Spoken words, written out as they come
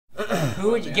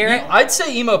Who would you, Garrett? I'd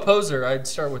say Emo Poser. I'd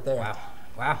start with there.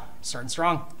 Wow, starting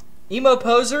strong. Emo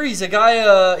Poser, he's a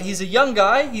guy, he's a young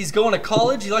guy. He's going to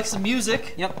college. He likes the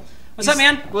music. Yep. What's up,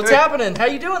 man? What's happening? How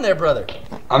you doing there, brother?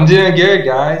 I'm doing good,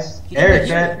 guys. Eric,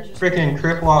 that freaking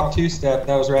Crip Walk 2-step,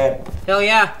 that was rad. Hell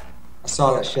yeah. I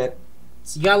saw that shit.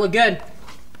 So you gotta look good.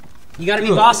 You gotta be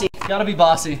bossy. Gotta be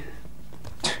bossy.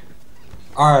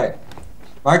 Alright.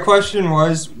 My question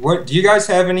was, do you guys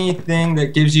have anything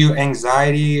that gives you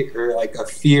anxiety or like a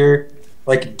fear,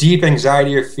 like deep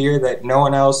anxiety or fear that no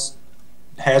one else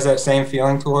has that same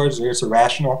feeling towards, or it's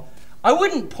irrational? I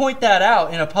wouldn't point that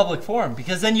out in a public forum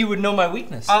because then you would know my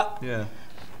weakness. Yeah.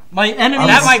 My enemies.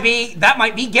 That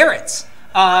might be Garrett's.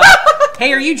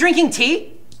 Hey, are you drinking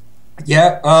tea?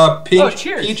 Yeah.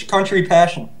 Cheers. Peach Country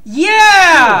Passion.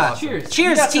 Yeah. Cheers.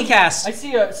 Cheers, T-Cast. I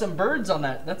see some birds on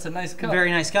that. That's a nice cup. Very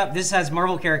nice cup. This has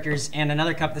Marvel characters and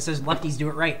another cup that says "Lefties do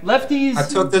it right." Lefties. I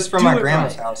took this from my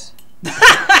grandma's house.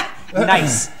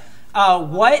 Nice.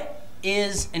 What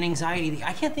is an anxiety?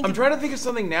 I can't think. I'm trying to think of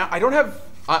something now. I don't have.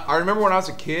 I remember when I was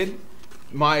a kid,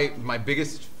 my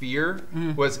biggest fear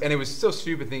was, and it was so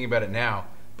stupid thinking about it now,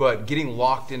 but getting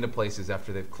locked into places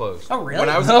after they've closed. Oh, really? When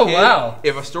I was a kid,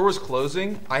 if a store was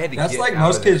closing, I had to get out of there. That's like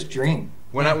most kids' dream.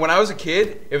 When I was a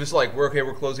kid, it was like,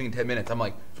 we're closing in 10 minutes. I'm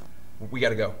like, we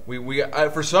gotta go.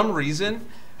 For some reason,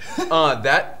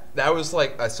 that was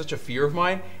like such a fear of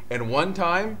mine. And one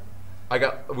time, we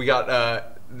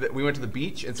went to the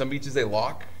beach, and some beaches they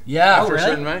lock. Yeah, after a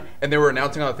certain amount, and they were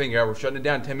announcing on the thing, yeah, we're shutting it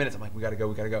down in 10 minutes. I'm like, we gotta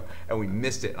go, and we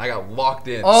missed it. And I got locked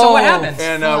in. Oh, so what happened?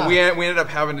 And we ended up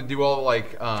having to do all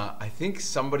like, I think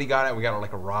somebody got it. We got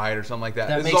like a ride or something like that.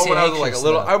 That this makes is all when I was like a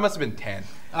little. though. I must have been 10.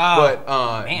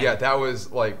 Man. Yeah, that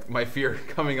was like my fear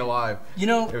coming alive. You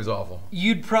know, it was awful.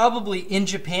 You'd probably in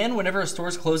Japan, whenever a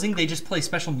store's closing, they just play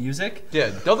special music.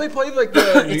 Yeah, don't they play like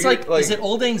the? It's like, is it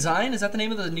Old Lang Syne? Is that the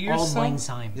name of the New Year's Old song? Lang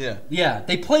Syne. Yeah. Yeah,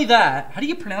 they play that. How do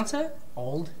you pronounce it?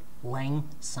 Old Lang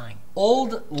Syne.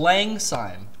 Old Lang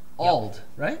Syne. Old,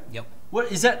 right? Yep.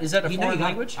 What is that? Is that a foreign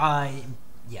language?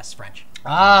 Yes, French.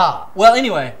 Ah, well,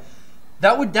 anyway,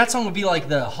 that song would be like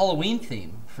the Halloween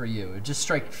theme for you. It'd just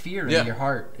strike fear in your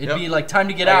heart. It'd be like, time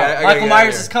to get out. Michael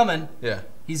Myers is coming. Yeah.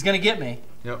 He's gonna get me.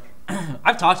 Yep.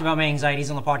 I've talked about my anxieties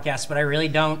on the podcast, but I really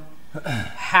don't.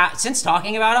 Since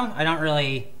talking about them, I don't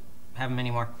really have them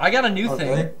anymore. I got a new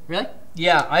thing. Really?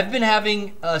 Yeah, I've been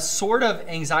having a sort of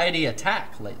anxiety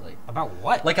attack lately. About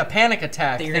what? Like a panic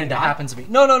attack That you're thing gonna that die? happens to me.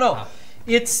 No. Oh.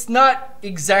 It's not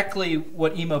exactly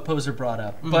what Emo Poser brought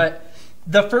up, but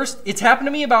it's happened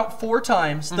to me about 4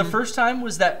 times. The first time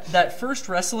was that first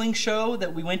wrestling show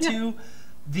that we went to,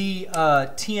 the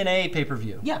TNA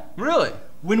pay-per-view. Yeah. Really?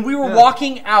 When we were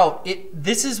walking out,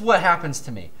 this is what happens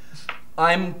to me.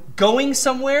 I'm going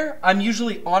somewhere, I'm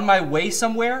usually on my way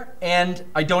somewhere, and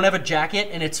I don't have a jacket,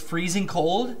 and it's freezing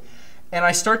cold, and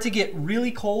I start to get really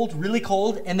cold,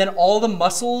 and then all the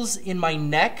muscles in my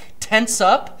neck tense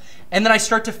up, and then I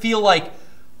start to feel like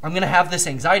I'm gonna have this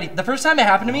anxiety. The first time it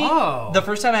happened to me,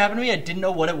 I didn't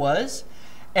know what it was,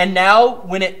 and now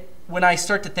when I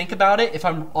start to think about it, if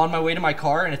I'm on my way to my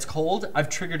car and it's cold, I've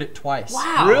triggered it twice.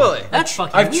 Wow. Really? That's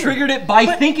fucking I've weird. triggered it by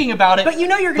thinking about it. But you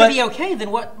know you're going to be okay,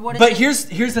 then what is But it?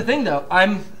 here's the thing though.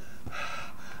 I'm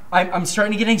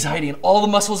starting to get anxiety and all the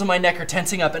muscles in my neck are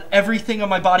tensing up and everything on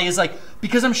my body is like,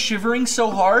 because I'm shivering so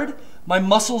hard, my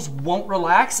muscles won't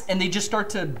relax and they just start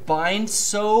to bind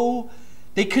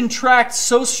they contract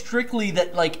so strictly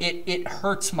that like it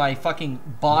hurts my fucking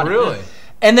body. Really?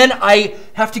 And then I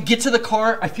have to get to the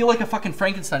car. I feel like a fucking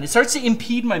Frankenstein. It starts to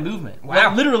impede my movement. Wow.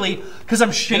 Like, literally, because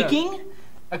I'm shaking,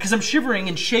 because I'm shivering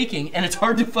and shaking, and it's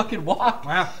hard to fucking walk.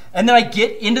 Wow. And then I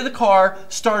get into the car,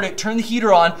 start it, turn the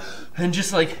heater on, and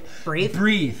just like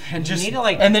breathe, and just need to,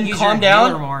 like, and then use calm your down.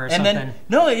 inhaler more or and then something.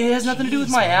 no, it has nothing to do with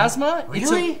my asthma.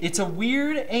 Really? It's a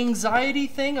weird anxiety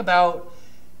thing about.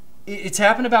 It's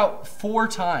happened about 4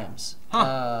 times.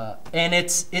 And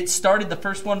it started the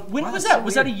first one. When was that?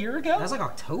 Was that a year ago? That was like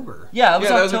October. Yeah, it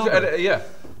was October. Yeah.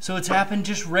 So it's happened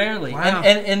just rarely. Wow.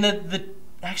 And the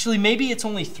actually maybe it's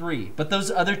only 3, but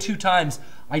those other 2 times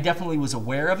I definitely was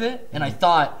aware of it and I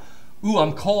thought, ooh,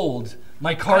 I'm cold.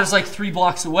 My car's like 3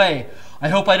 blocks away. I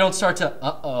hope I don't start to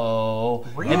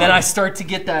Really? And then I start to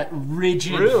get that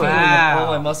rigid feeling of all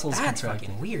my muscles That's contracting.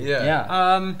 fucking weird.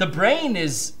 Yeah. The brain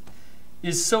is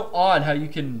so odd how you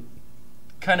can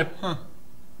kind of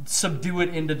subdue it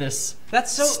into this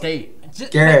state.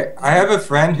 Garrett, I have a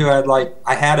friend who had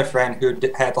had a friend who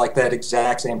had like that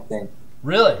exact same thing.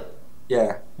 Really?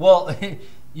 Yeah. Well,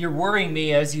 you're worrying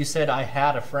me as you said I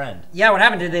had a friend. Yeah, what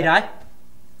happened? Did they die?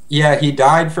 Yeah, he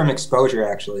died from exposure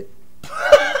actually.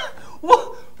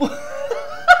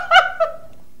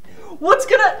 What's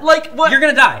gonna, like, what? You're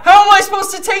gonna die. How am I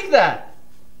supposed to take that?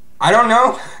 I don't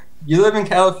know. You live in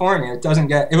California. It doesn't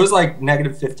get. It was like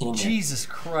 -15. Here. Jesus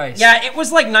Christ. Yeah, it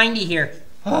was like 90 here.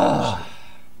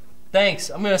 Thanks.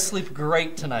 I'm gonna sleep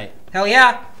great tonight. Hell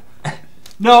yeah.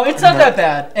 No, it's not that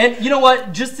bad. And you know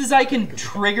what? Just as I can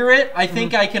trigger it, I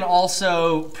think I can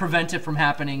also prevent it from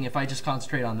happening if I just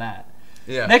concentrate on that.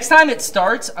 Yeah. Next time it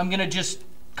starts, I'm going to just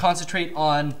concentrate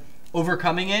on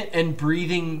overcoming it and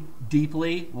breathing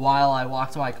deeply while I walk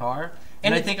to my car.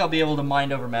 And I think I'll be able to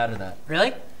mind over matter that.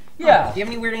 Really? Yeah. Do you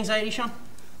have any weird anxiety, Sean?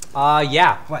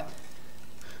 Yeah. What?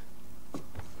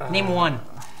 Name one.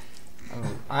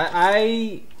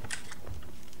 I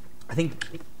think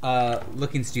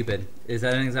looking stupid. Is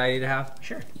that an anxiety to have?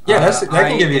 Sure. Yeah, that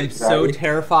can give you I am so anxiety.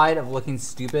 terrified of looking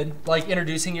stupid. Like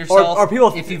introducing yourself Or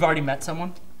people- if you've already met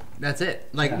someone. That's it.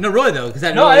 Like, no, really though, because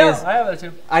that No, really is. I have that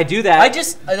too. I do that. I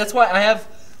just, that's why I have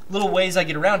little ways I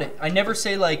get around it. I never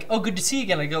say like, oh, good to see you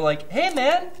again. I go like, hey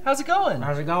man, how's it going?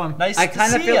 How's it going? Nice I to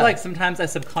kind of see feel ya. like sometimes I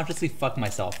subconsciously fuck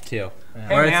myself too.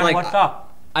 Hey Where man, it's like, what's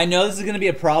up? I know this is gonna be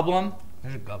a problem.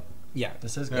 This is good. Yeah,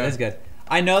 This is it good. is good.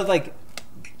 I know, like,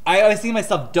 I always think to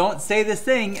myself, don't say this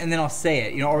thing, and then I'll say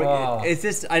it. You know, or Oh. it's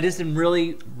just, I just am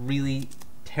really, really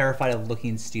terrified of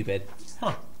looking stupid.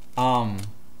 Huh.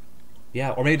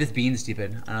 Yeah, or maybe just being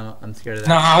stupid. I don't know. I'm scared of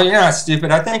that. No, you're not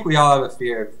stupid. I think we all have a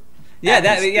fear. Of Yeah,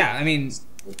 acting yeah. I mean,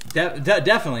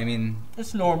 definitely. I mean,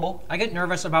 It's normal. I get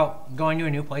nervous about going to a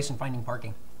new place and finding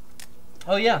parking.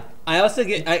 Oh yeah. I also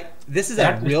get. This is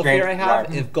Yeah, a real strange fear I have: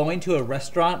 driving. if going to a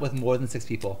restaurant with more than 6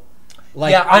 people.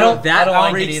 Like, Yeah, I don't That like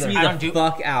it freaks either. me I the don't do-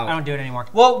 fuck out. I don't do it anymore.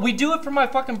 Well, we do it for my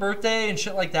fucking birthday and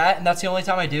shit like that, and that's the only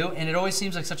time I do, and it always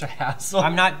seems like such a hassle.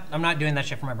 I'm not doing that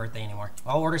shit for my birthday anymore.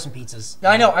 I'll order some pizzas.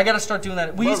 I know. I gotta start doing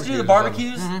that. We used to do the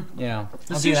barbecues. Yeah.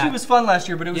 The I'll do sushi that. was fun last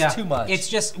year, but it was Yeah. too much. It's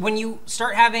just when you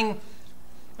start having,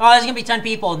 oh, there's gonna be 10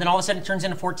 people, and then all of a sudden it turns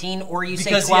into 14, or you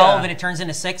Because, say 12 yeah. and it turns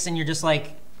into 6, and you're just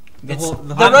like, it's, the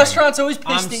the restaurant's always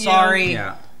pissed I'm at sorry.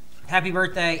 Yeah. Happy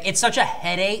birthday. It's such a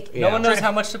headache. Yeah. No one knows Trying to-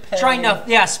 how much to pay. Trying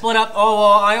to, split up. Oh,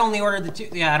 well, I only ordered the 2.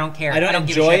 Yeah, I don't care. I don't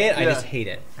give enjoy a shit. it. I Yeah. just hate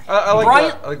it. I like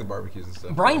Brian- I like the barbecues and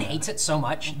stuff. Brian hates it so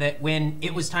much that when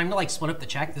it was time to like split up the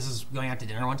check, this is going out to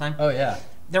dinner one time. Oh yeah.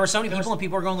 There were so many people, and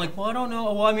people were going like, "Well, I don't know.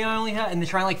 Well, I mean, I only had," and they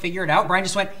try and like figure it out. Brian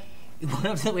just went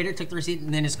up to the waiter, took the receipt,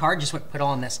 and then his card just went, "Put it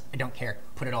all on this. I don't care.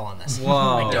 Put it all on this.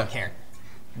 Whoa. I don't care."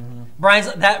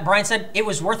 Brian said it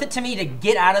was worth it to me to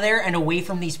get out of there and away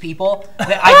from these people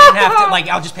that I didn't have to like.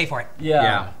 I'll just pay for it.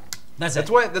 Yeah. That's That's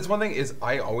it. why. That's one thing is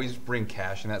I always bring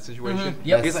cash in that situation.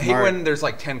 Yep. Because I hate Smart. when there's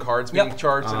like 10 cards being Yep.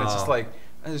 charged and it's Oh. just like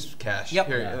just cash. Yep.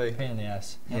 Here, Yeah, like- pain in the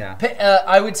ass. Yeah.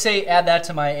 I would say add that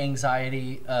to my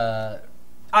anxiety.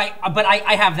 But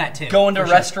I have that too. Going to for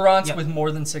sure. restaurants Yep. with more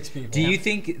than 6 people. Do you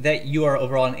think that you are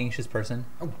overall an anxious person?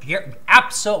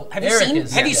 Absolutely. Have you Eric seen?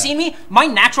 is, Have you yeah. seen me? My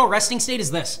natural resting state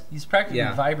is this. He's practically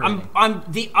Yeah. vibrating. I'm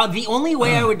the only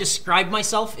way I would describe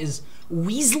myself is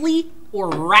Weasley or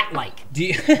rat-like. Do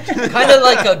you, Kind of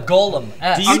like a golem.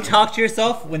 do you talk to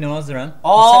yourself when no one's around?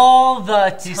 All the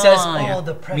time. He says, "Oh,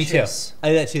 the Me too. precious." I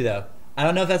do that too, though. I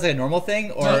don't know if that's like a normal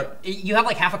thing or. You have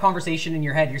like half a conversation in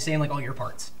your head. You're saying like all your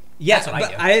parts. Yeah, That's what I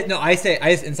but do.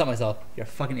 I just insult myself. You're a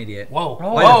fucking idiot. Whoa.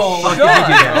 Oh, Whoa. fuck did I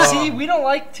do that? See, we don't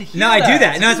like to hear No, I do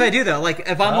that. No, that's what I do though. Like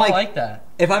if I I'm don't like, like that.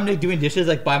 if I'm like, doing dishes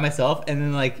like by myself and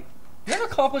then like You're an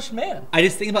accomplished man. I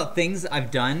just think about things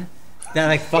I've done that I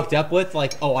like fucked up with.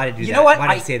 Like, oh, why did I do that? You know what? Why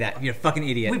did I say that? You're a fucking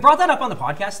idiot. We brought that up on the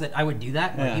podcast that I would do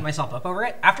that and Yeah. beat myself up over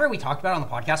it. After we talked about it on the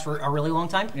podcast for a really long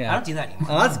time, Yeah. I don't do that anymore.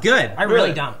 Oh, that's good. I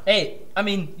really don't. Hey, I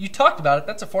mean, you talked about it.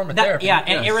 That's a form of therapy. Yeah,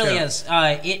 and Yeah, it really sure. is.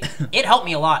 It helped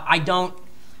me a lot.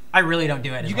 I really don't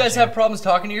do it. You guys have problems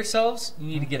talking to yourselves? You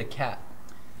need to get a cat.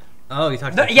 Oh, you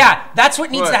talked. About Yeah, that's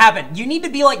what needs What? to happen. You need to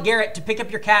be like Garrett to pick up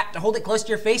your cat, to hold it close to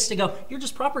your face, to go, "You're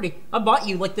just property. I bought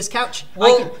you like this couch."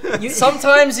 Well,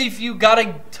 sometimes if you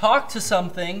gotta talk to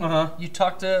something, Uh-huh. you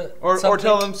talk to or something.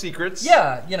 tell them secrets.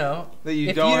 Yeah, you know. That you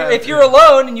if don't have if to- you're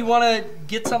alone and you want to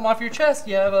get something off your chest,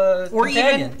 you have a Or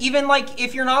companion. even like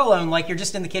if you're not alone, like you're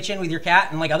just in the kitchen with your cat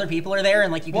and like other people are there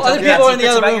and like you can Well, tell other your cat people are in the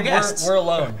secrets other about room. your guests. We're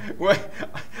alone. What?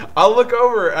 I'll look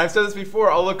over. I've said this before.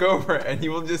 I'll look over, and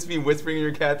you will just be whispering in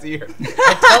your cat's ear.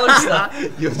 Tell her stuff.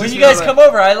 You'll When just you be guys like- come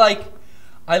over,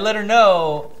 I let her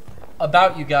know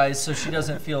about you guys so she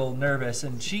doesn't feel nervous,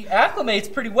 and she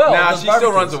acclimates pretty well. Nah, at she those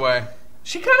still barbecues. runs away.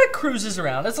 She kind of cruises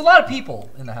around. There's a lot of people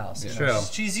in the house. you know. True.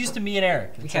 She's used to me and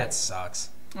Eric. The cat sucks.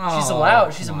 She's a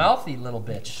loud. She's a mouthy little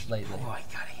bitch lately. Oh, I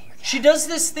gotta hate your cat. She does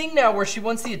this thing now where she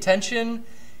wants the attention,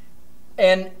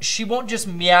 and she won't just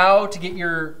meow to get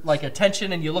your like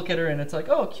attention, and you look at her and it's like,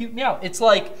 oh, cute meow. It's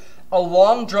like a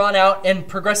long, drawn out, and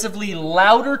progressively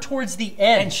louder towards the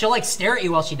end. And she'll like stare at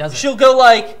you while she does it. She'll go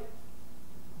like,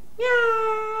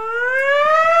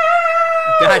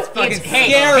 That's fucking Hey,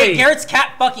 scary. Garrett's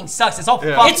cat fucking sucks. It's all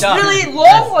Yeah. fucked It's up. really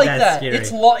long like that's that.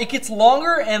 scary. It gets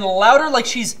longer and louder, like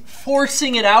she's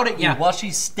forcing it out at you Yeah. while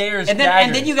she stares. And then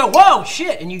daggers. you go, whoa,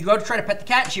 shit, and you go to try to pet the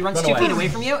cat, and she runs Run 2 away. feet away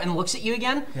from you and looks at you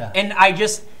again. Yeah. And I will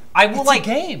It's like a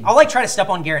game. I'll like try to step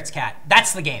on Garrett's cat.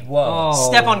 That's the game. Whoa.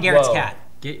 Step on Garrett's Whoa. cat.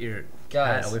 Get your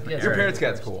Guys, cat away from yeah, Your Eric. parents'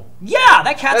 cat's cool. Yeah,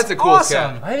 that cat's That's a coolest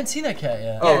awesome. cat. I haven't seen that cat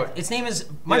yet. Oh, Its name is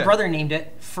my yeah. brother named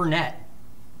it Fernet,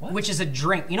 which is a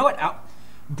drink. You know what?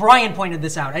 Brian pointed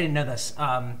this out. I didn't know this.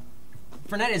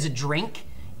 Fernet is a drink,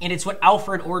 and it's what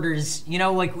Alfred orders. You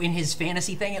know, like in his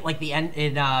fantasy thing at like the end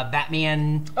in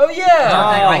Batman. Oh yeah.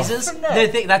 Dark Knight Rises.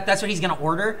 Fernet. That's what he's gonna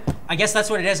order. I guess that's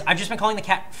what it is. I've just been calling the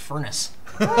cat Furnace.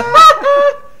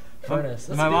 Furnace.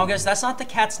 That's My a mom good goes, "That's not the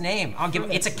cat's name. I'll give.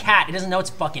 It's a cat. It doesn't know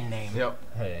its fucking name. Yep.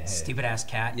 one. Hey. Stupid ass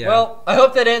cat." Yeah. Well, I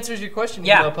hope that answers your question,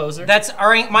 Yeah. Poser. That's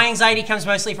my anxiety comes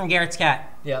mostly from Garrett's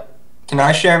cat. Yep. Can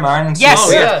I share mine? And Yes.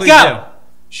 see- yeah, please Go.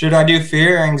 Should I do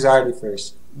fear or anxiety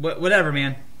first? Whatever,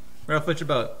 man. We're off with your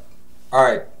boat. All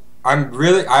right.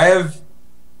 I have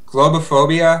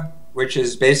globophobia, which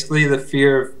is basically the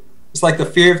fear of. It's like the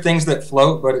fear of things that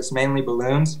float, but it's mainly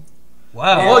balloons. Whoa.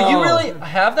 Oh, you really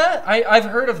have that? I've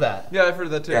heard of that. Yeah, I've heard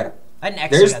of that too. Yeah. I had an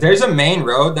ex who had There's a main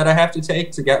road that I have to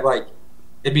take to get like.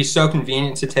 It'd be so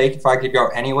convenient to take if I could go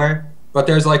anywhere. But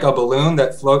there's like a balloon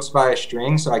that floats by a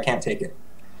string, so I can't take it.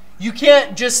 You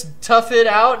can't just tough it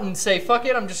out and say, fuck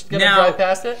it, I'm just going to Now- drive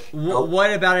past it?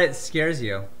 What about it scares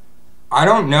you? I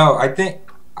don't know. I think,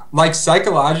 like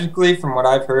psychologically, from what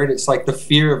I've heard, it's like the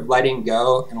fear of letting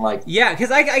go and like. Yeah, because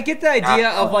I get the idea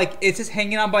Uh, of like it's just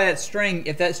hanging on by that string.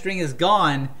 If that string is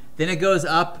gone, then it goes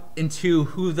up into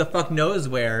who the fuck knows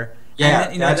where. Yeah,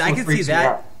 And then, that's I what can see freaks me that.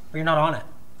 out. But you're not on it.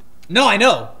 No, I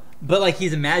know, but like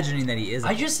he's imagining that he is.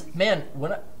 I just, man,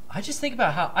 I just think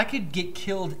about how I could get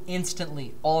killed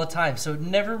instantly all the time, so it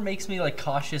never makes me like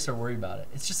cautious or worried about it.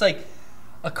 It's just like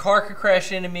a car could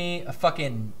crash into me, a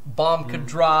fucking bomb could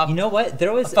drop, You know what? There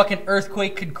a was fucking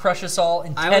earthquake could crush us all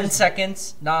in I 10 was-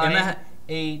 seconds. 9, Emma-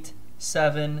 8,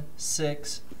 7,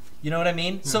 6. You know what I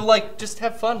mean? So like, just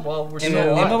have fun while we're still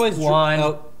Emma, alive. Emma was One.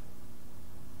 oh,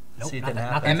 Nope, See, it not didn't that-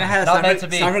 happen. not that Emma time. had a Not meant to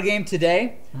be. soccer game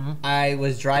today. I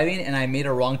was driving and I made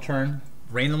a wrong turn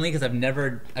randomly because I've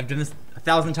done this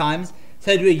 1,000 times.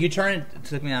 So I had to do a U-turn. It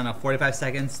took me, I don't know, 45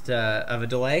 seconds of a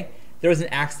delay. There was an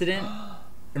accident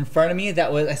in front of me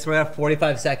that was, I swear,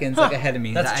 45 seconds like ahead of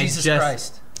me. That's that Jesus I just,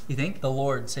 Christ. You think? The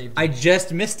Lord saved I you.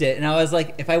 just missed it, and I was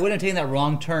like, if I wouldn't have taken that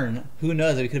wrong turn, who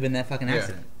knows? It could have been that fucking Yeah.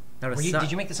 accident. That would have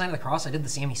Did you make the sign of the cross? I did the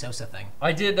Sammy Sosa thing.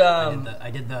 I did,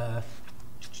 I did the.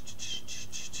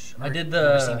 I did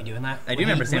Remember the- Sammy doing that? I do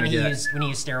remember Sammy doing that. When he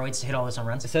used steroids to hit all those home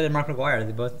runs. So did Mark McGuire.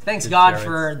 They both. Thanks did God steroids.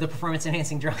 for the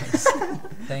performance-enhancing drugs.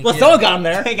 Thank Well, you. someone got him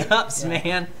there. Big ups,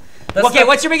 man. That's Okay, the-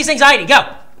 what's your biggest anxiety? Go.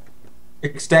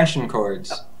 Extension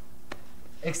cords.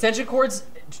 Extension cords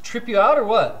trip you out or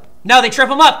what? No, they trip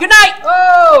them up. Good night.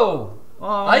 Oh! Oh,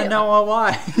 I I know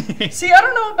why. See, I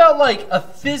don't know about like a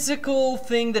physical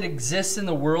thing that exists in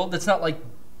the world that's not like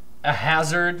a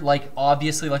hazard, like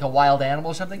obviously like a wild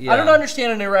animal or something. I don't Yeah.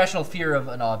 understand an irrational fear of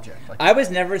an object. Like, I was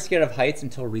never scared of heights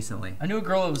until recently. I knew a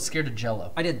girl that was scared of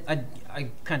Jello. I did. I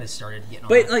kind of started getting on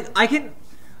But that. like I can,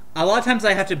 a lot of times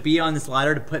I have to be on this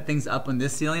ladder to put things up on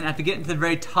this ceiling. I have to get into the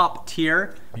very top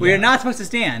tier where you're not supposed to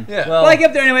stand. Yeah. Well- Well, I get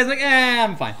up there anyways. Like,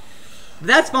 I'm fine. But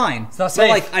that's fine. It's not But safe.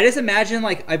 like, I just imagine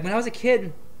like when I was a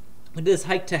kid, we did this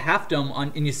hike to Half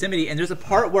Dome in Yosemite, and there's a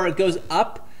part where it goes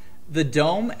up the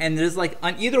dome, and there's like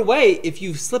on either way, if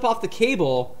you slip off the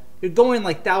cable, you're going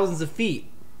like thousands of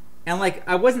feet. And like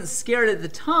I wasn't scared at the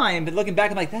time, but looking back,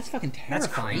 I'm like, that's fucking That's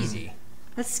terrifying. crazy.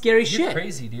 That's scary You're shit.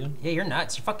 crazy, dude. Yeah, you're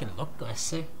nuts. You fucking look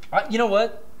us. You know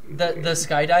what? The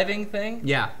skydiving thing?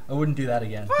 Yeah. I wouldn't do that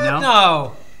again.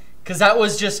 No. Because that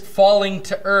was just falling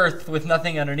to earth with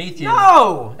nothing underneath you.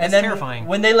 No. That's And then terrifying.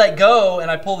 when they let go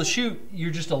and I pull the chute, you're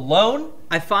just alone.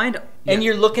 I find And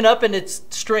you're looking up and it's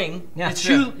string. Yeah, it's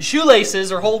sure.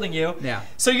 shoelaces are holding you. Yeah.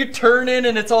 So you're turning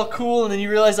and it's all cool and then you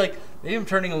realize like maybe I'm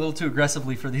turning a little too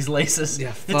aggressively for these laces.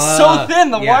 Yeah, It's so fuck. thin,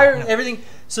 the Yeah. wire, everything.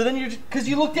 So then you're because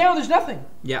you look down, there's nothing.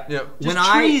 yeah. Yep. Just When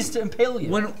trees to impale you.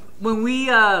 When we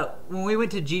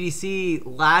went to GDC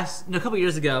a couple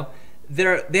years ago,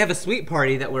 they have a suite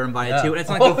party that we're invited Yeah. to, and it's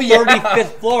on Oh, like the yeah.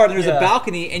 35th floor, and there's Yeah. a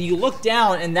balcony, and you look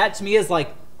down, and that to me is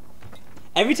like,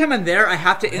 every time I'm there, I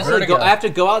have to instantly Vertigo. I have to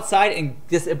go outside and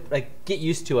just like get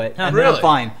used to it, and then really? I'm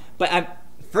fine. But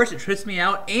first it trips me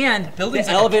out, and Building's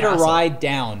the like a elevator castle. ride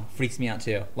down freaks me out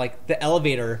too. Like the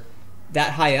elevator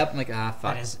that high up, I'm like, fuck.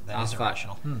 That is fuck.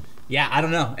 irrational. Yeah, I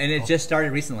don't know, and it just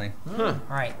started recently. All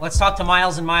right, let's talk to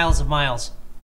Miles and Miles of Miles.